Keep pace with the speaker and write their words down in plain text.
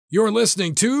You're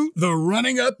listening to the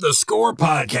Running Up the Score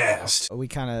podcast. We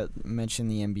kind of mentioned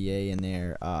the NBA in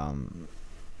there. Obviously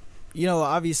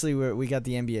we got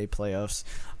the NBA playoffs.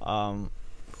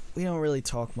 We don't really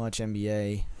talk much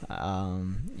NBA.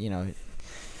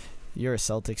 You're a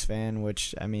Celtics fan,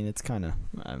 which, it's kind of...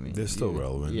 they're still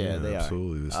relevant. Yeah, they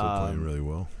absolutely. They're still playing really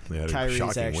well. They had a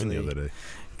shocking win the other day.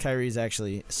 Kyrie's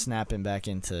actually snapping back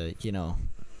into,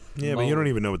 Yeah, but you don't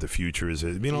even know what the future is.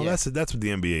 That's what the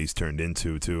NBA's turned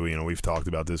into, too. We've talked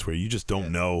about this where you just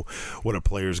don't know what a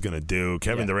player's going to do.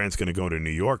 Kevin Durant's going to go to New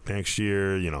York next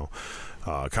year.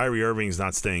 Kyrie Irving's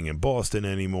not staying in Boston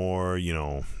anymore.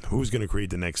 Who's going to create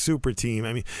the next super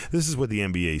team? This is what the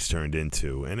NBA's turned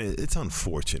into, and it's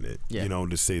unfortunate,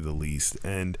 to say the least.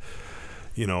 And,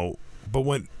 but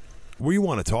what we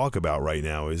want to talk about right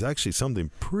now is actually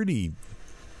something pretty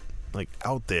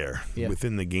out there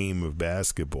within the game of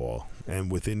basketball and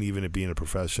within even it being a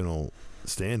professional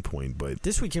standpoint. But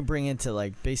this we can bring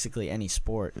into basically any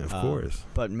sport, of course,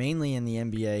 but mainly in the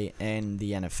NBA and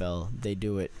the NFL, they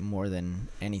do it more than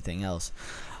anything else.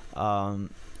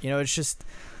 It's just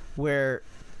where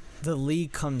the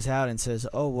league comes out and says,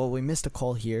 oh, well, we missed a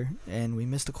call here and we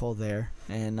missed a call there,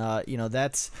 and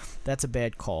that's a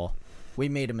bad call. We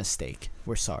made a mistake,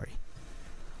 we're sorry.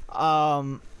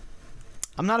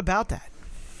 I'm not about that.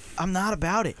 I'm not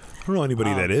about it. I don't know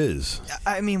anybody that is.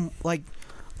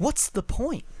 What's the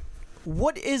point?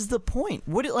 What is the point?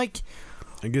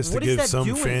 I guess to give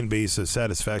some fan base a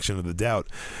satisfaction of the doubt.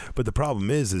 But the problem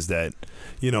is that,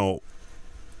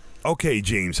 okay,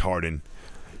 James Harden,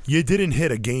 you didn't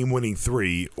hit a game-winning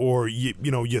three, or you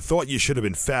thought you should have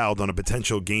been fouled on a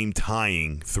potential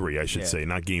game-tying three, I should say,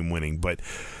 not game-winning. But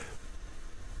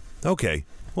okay,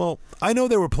 well, I know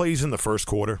there were plays in the first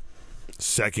quarter,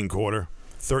 second quarter,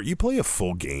 third. You play a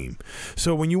full game.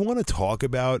 So when you want to talk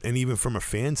about, and even from a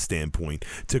fan standpoint,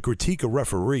 to critique a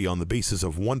referee on the basis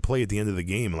of one play at the end of the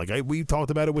game, we talked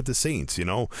about it with the Saints,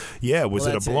 was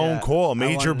it a blown call, a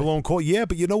major blown call? Yeah,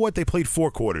 but you know what? They played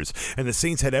 4 quarters, and the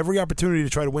Saints had every opportunity to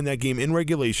try to win that game in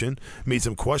regulation, made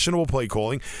some questionable play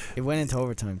calling. It went into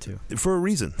overtime, too. For a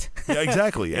reason. Yeah,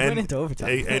 exactly. Went into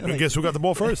overtime. And guess who got the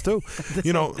ball first, too?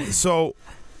 So...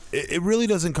 It really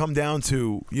doesn't come down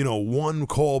to, one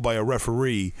call by a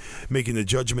referee making the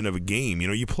judgment of a game.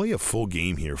 You play a full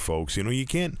game here, folks. You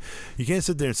can't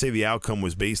sit there and say the outcome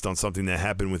was based on something that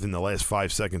happened within the last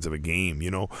 5 seconds of a game.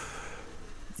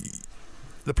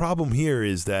 The problem here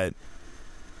is that,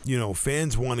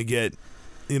 fans want to get,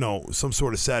 some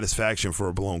sort of satisfaction for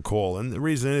a blown call. And the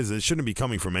reason is it shouldn't be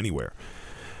coming from anywhere.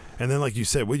 And then, like you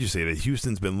said, what did you say? That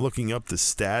Houston's been looking up the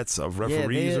stats of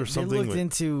referees or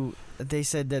something? They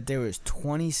said that there was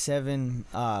 27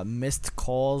 missed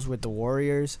calls with the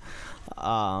Warriors.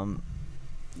 Really?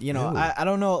 I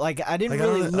don't know. I didn't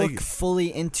really look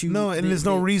fully into. No, and there's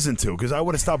no reason to, because I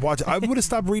would have stopped watching. I would have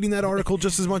stopped reading that article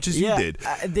just as much as you did.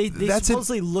 They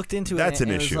supposedly looked into it. That's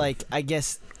an and issue. It was I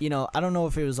guess. I don't know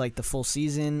if it was the full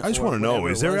season. I just want to know: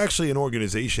 is there actually an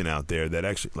organization out there that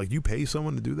actually you pay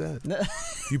someone to do that?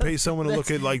 You pay someone to look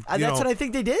at that's what I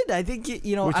think they did. I think they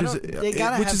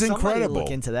gotta have somebody to look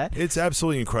into that. It's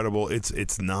absolutely incredible.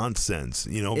 It's nonsense.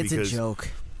 It's because a joke.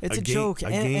 It's a joke.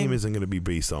 A game isn't going to be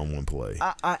based on one play.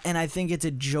 And I think it's a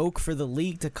joke for the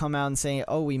league to come out and say,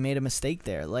 "Oh, we made a mistake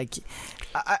there."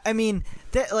 For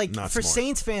smart.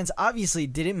 Saints fans, obviously,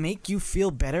 did it make you feel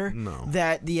better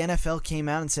that the NFL came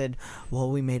out and said,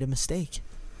 "Well, we made a mistake"?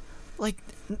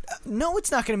 No, it's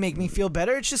not going to make me feel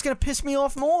better. It's just going to piss me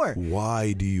off more.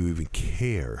 Why do you even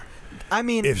care?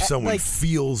 If someone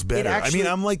feels better.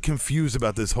 I'm confused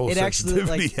about this whole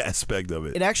sensitivity aspect of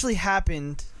it. It actually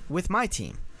happened with my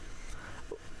team.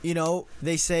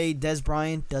 They say Des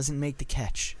Bryant doesn't make the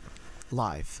catch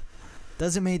live.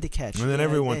 Doesn't make the catch. And then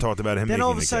everyone talked about him making the catch. Then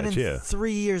all of a sudden,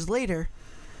 3 years later,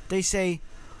 they say,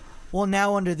 well,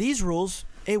 now under these rules,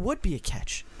 it would be a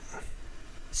catch.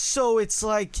 So it's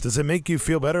Does it make you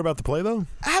feel better about the play, though?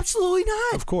 Absolutely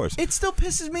not. Of course. It still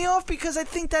pisses me off because I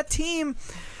think that team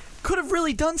could have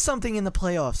really done something in the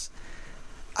playoffs.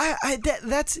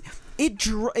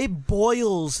 It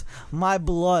boils my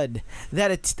blood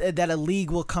that a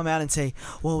league will come out and say,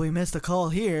 well, we missed a call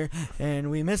here and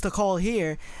we missed a call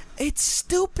here. It's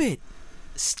stupid.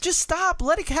 Just stop.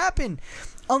 Let it happen.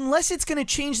 Unless it's going to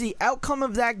change the outcome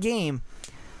of that game,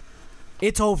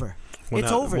 it's over.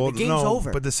 The game's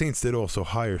over. But the Saints did also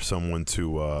hire someone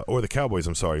to, or the Cowboys,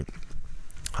 I'm sorry,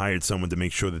 hired someone to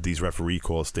make sure that these referee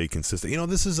calls stay consistent.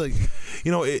 This is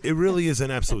it really is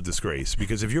an absolute disgrace,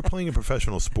 because if you're playing a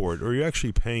professional sport, or you're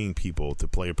actually paying people to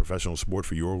play a professional sport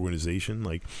for your organization,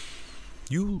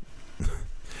 you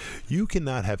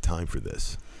cannot have time for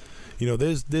this.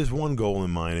 there's one goal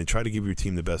in mind, and try to give your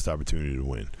team the best opportunity to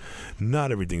win.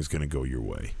 Not everything's going to go your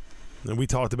way. And we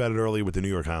talked about it earlier with the New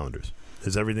York Islanders.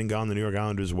 Has everything gone the New York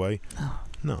Islanders' way?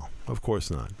 No, of course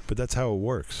not. But that's how it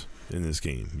works in this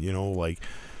game.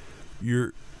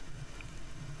 You're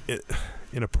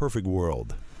in a perfect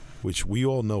world, which we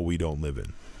all know we don't live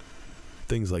in.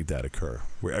 Things like that occur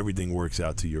where everything works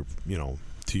out to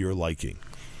your liking.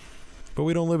 But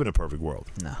we don't live in a perfect world.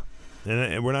 No.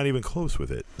 And we're not even close with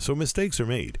it. So mistakes are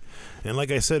made. And like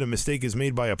I said, a mistake is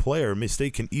made by a player. A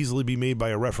mistake can easily be made by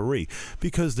a referee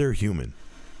because they're human.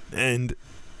 And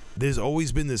there's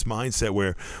always been this mindset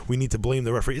where we need to blame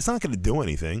the referee. It's not going to do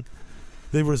anything.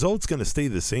 The result's going to stay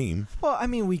the same. Well, I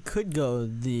mean, we could go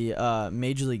the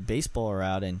Major League Baseball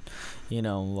route and,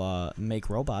 make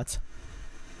robots.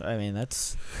 I mean,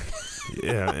 that's...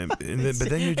 Yeah, but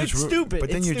then you're just stupid.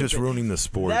 But then you're just ruining the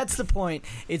sport. That's the point.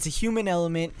 It's a human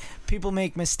element. People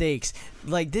make mistakes.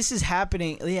 Like, this is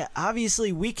happening. Yeah,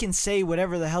 obviously we can say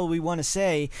whatever the hell we want to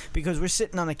say because we're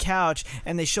sitting on the couch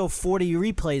and they show 40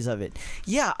 replays of it.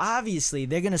 Yeah, obviously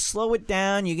they're gonna slow it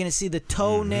down. You're gonna see the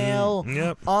toenail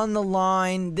on the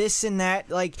line, this and that.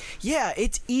 Like, yeah,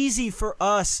 it's easy for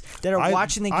us that are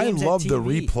watching the games. I love at TV.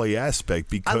 the replay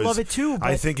aspect because I love it too. But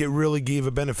I think it really gave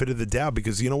a benefit of the doubt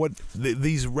because you know what?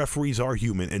 These referees are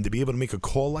human, and to be able to make a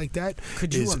call like that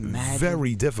is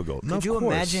very difficult. Could you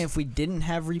imagine if we didn't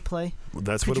have replay? Well,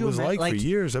 that's what it was like for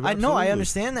years. I know, I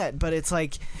understand that, but it's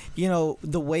like,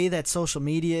 the way that social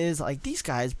media is, like, these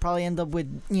guys probably end up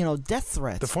with, death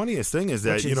threats. The funniest thing is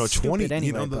that, 20,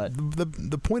 anyway,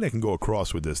 the point I can go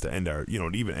across with this to end our,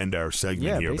 even end our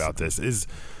segment here about this is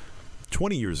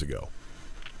 20 years ago,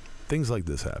 things like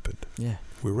this happened. Yeah.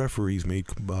 Where referees made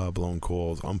blown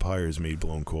calls, umpires made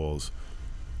blown calls.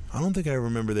 I don't think I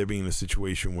remember there being a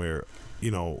situation where,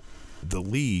 the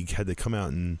league had to come out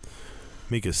and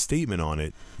make a statement on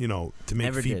it, to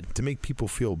make people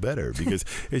feel better because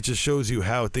it just shows you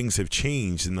how things have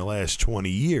changed in the last 20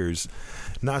 years,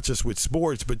 not just with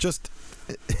sports, but just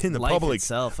in the public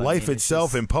life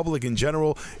itself and public in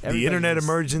general, the internet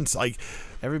emergence, like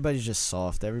everybody's just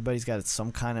soft. Everybody's got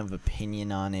some kind of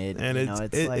opinion on it, and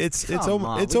it's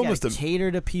almost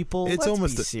cater to people. It's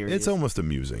almost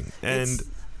amusing, and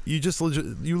you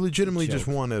legitimately just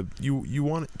want to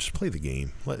just play the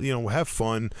game. Have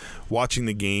fun watching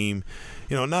the game.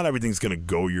 Not everything's going to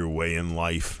go your way in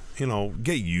life.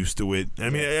 Get used to it.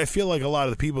 I mean, I feel like a lot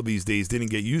of the people these days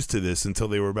didn't get used to this until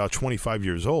they were about 25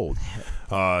 years old.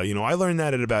 I learned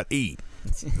that at about 8.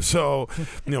 So,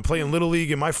 playing Little League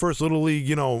in my first Little League,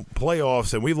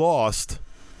 playoffs, and we lost.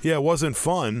 Yeah, it wasn't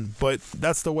fun, but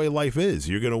that's the way life is.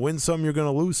 You're going to win some, you're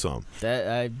going to lose some. That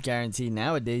I guarantee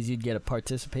nowadays you'd get a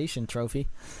participation trophy.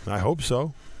 I hope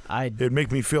so. It'd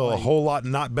make me feel a whole lot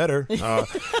not better. Yeah,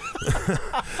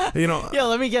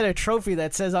 let me get a trophy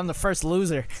that says I'm the first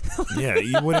loser. Yeah,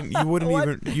 you wouldn't even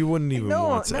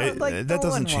want to. That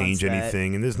doesn't change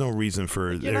anything, and there's no reason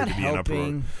for there to be an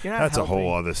uproar. That's a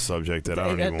whole other subject that I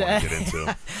don't even want to get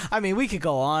into. I mean, we could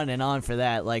go on and on for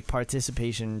that, like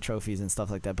participation trophies and stuff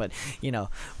like that. But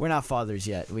we're not fathers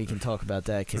yet. We can talk about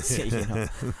that because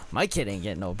my kid ain't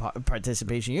getting no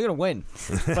participation. You're gonna win,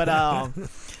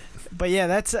 But yeah,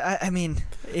 that's. I mean,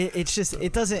 it's just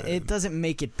it doesn't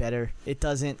make it better. It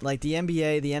doesn't, like the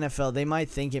NBA, the NFL. They might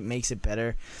think it makes it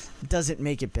better. It doesn't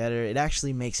make it better. It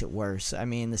actually makes it worse. I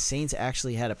mean, the Saints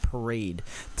actually had a parade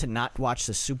to not watch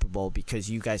the Super Bowl because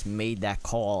you guys made that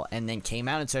call and then came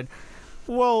out and said,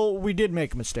 "Well, we did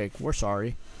make a mistake. We're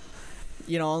sorry."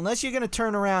 Unless you're gonna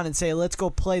turn around and say, "Let's go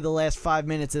play the last 5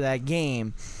 minutes of that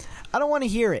game," I don't want to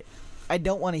hear it. I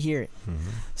don't want to hear it. Mm-hmm.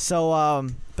 So,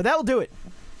 but that will do it.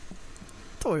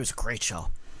 I thought it was a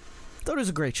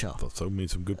great show. Thought so. Made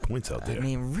some good points out there. I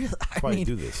mean, really. That's why I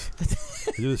do this.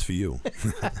 I do this for you.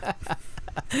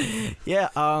 Yeah.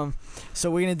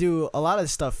 So we're gonna do a lot of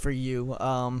stuff for you.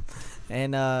 And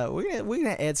we're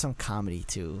gonna add some comedy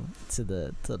to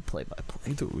the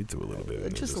play-by-play. We do a little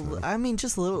bit. Just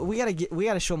a little. We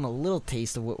gotta show them a little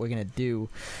taste of what we're gonna do.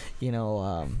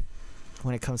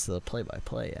 When it comes to the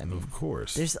play-by-play, I mean, of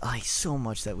course, there's so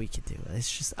much that we could do.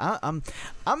 It's just I'm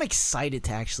excited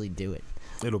to actually do it.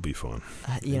 It'll be fun.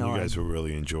 You guys will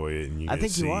really enjoy it. And I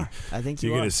think you are.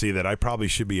 You're going to see that. I probably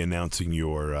should be announcing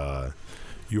your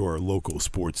local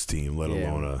sports team, let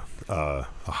alone a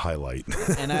highlight.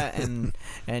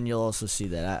 and you'll also see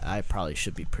that I probably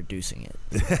should be producing it.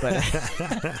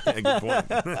 Good point.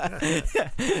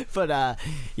 But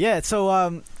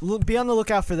so be on the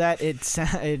lookout for that.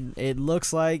 It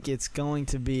looks like it's going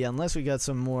to be, unless we got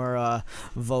some more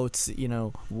votes,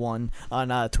 won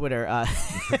on Twitter.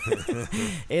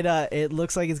 It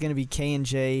looks like it's going to be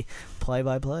K&J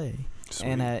play-by-play. Sweet.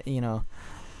 And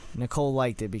Nicole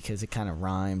liked it because it kind of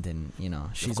rhymed, and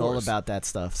she's all about that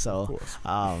stuff. So,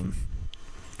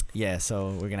 yeah.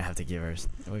 So we're gonna have to give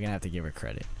her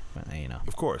credit.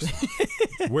 Of course,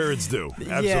 where it's due.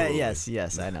 Absolutely. Yeah.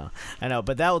 Yes. I know.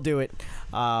 But that will do it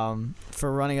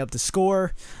for Running Up the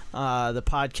Score, the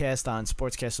podcast on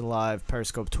SportsCastr Live,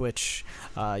 Periscope, Twitch,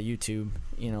 YouTube.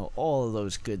 All of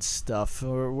those good stuff.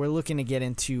 We're looking to get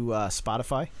into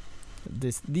Spotify.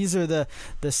 These are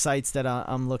the sites that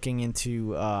I'm looking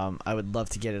into. I would love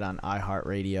to get it on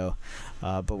iHeartRadio,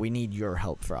 but we need your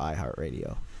help for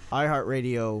iHeartRadio.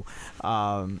 iHeartRadio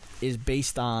is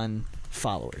based on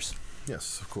followers.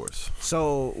 Yes, of course.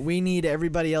 So we need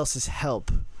everybody else's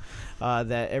help.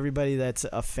 That everybody that's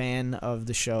a fan of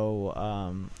the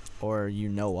show, or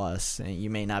us, and you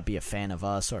may not be a fan of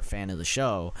us or a fan of the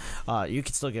show, you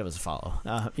can still give us a follow.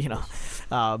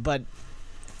 But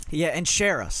yeah, and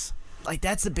share us. Like,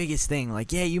 that's the biggest thing.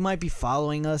 Like, yeah, you might be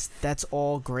following us. That's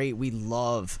all great. We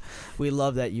love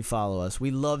that you follow us.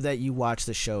 We love that you watch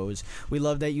the shows. We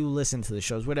love that you listen to the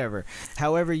shows. Whatever.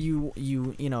 However you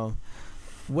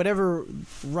whatever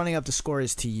Running Up the Score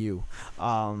is to you.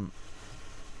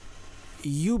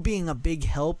 You being a big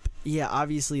help, yeah,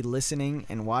 obviously listening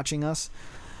and watching us,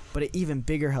 but an even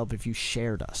bigger help if you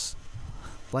shared us.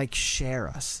 Like, share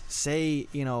us. Say,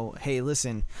 hey,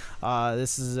 listen,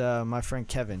 this is my friend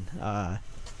Kevin.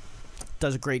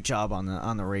 Does a great job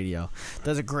on the radio.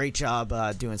 Does a great job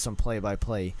doing some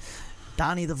play-by-play.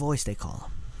 Donnie the Voice, they call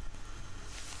him.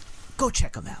 Go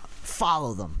check them out.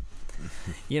 Follow them.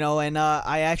 And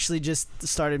I actually just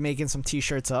started making some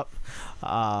T-shirts up.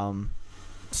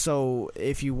 So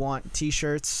if you want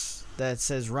T-shirts that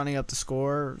says Running Up the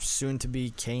Score, soon to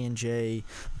be K&J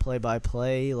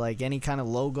play-by-play, like any kind of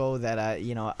logo that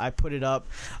I put it up.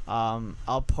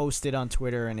 I'll post it on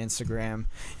Twitter and Instagram.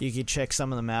 You can check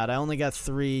some of them out. I only got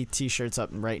 3 T-shirts up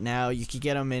right now. You can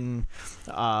get them in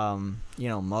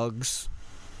mugs,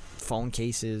 phone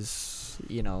cases,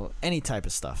 any type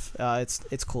of stuff.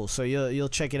 It's cool. So you'll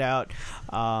check it out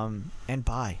and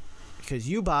buy, because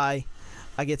you buy,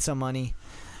 I get some money.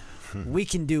 We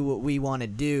can do what we want to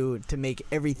do to make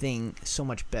everything so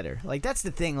much better. Like, that's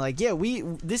the thing. Like, yeah,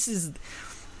 this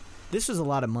was a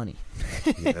lot of money.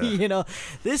 Yeah.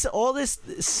 All this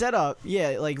setup,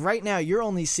 yeah, like right now you're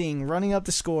only seeing Running Up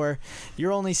the Score.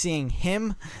 You're only seeing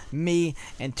him, me,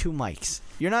 and 2 mics.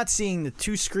 You're not seeing the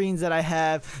 2 screens that I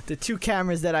have, the 2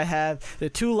 cameras that I have, the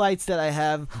 2 lights that I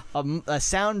have, a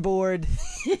soundboard.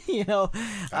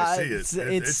 I see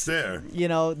it. It's there.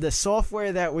 The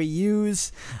software that we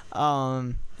use. It's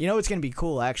going to be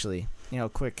cool, actually.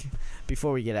 Quick,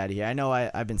 before we get out of here. I know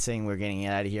I've been saying we're getting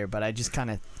out of here, but I just kind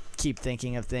of keep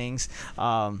thinking of things.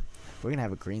 We're going to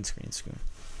have a green screen.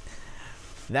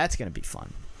 That's going to be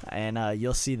fun. And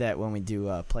you'll see that when we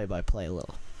do play-by-play, a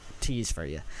little tease for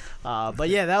you. But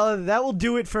yeah, that will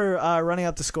do it for Running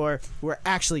Up the Score. We're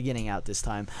actually getting out this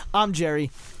time. I'm Jerry.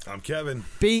 I'm Kevin.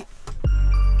 Be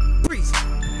breezy.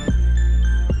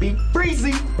 Be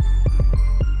breezy.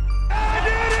 And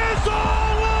it is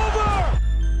all over!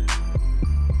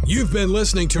 You've been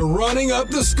listening to Running Up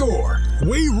the Score.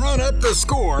 We run up the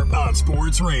score on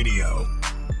sports radio.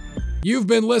 You've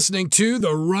been listening to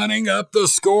the Running Up the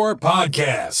Score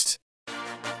podcast.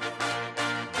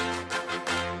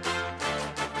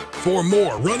 For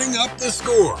more Running Up the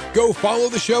Score, go follow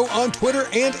the show on Twitter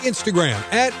and Instagram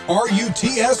at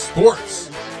RUTS Sports.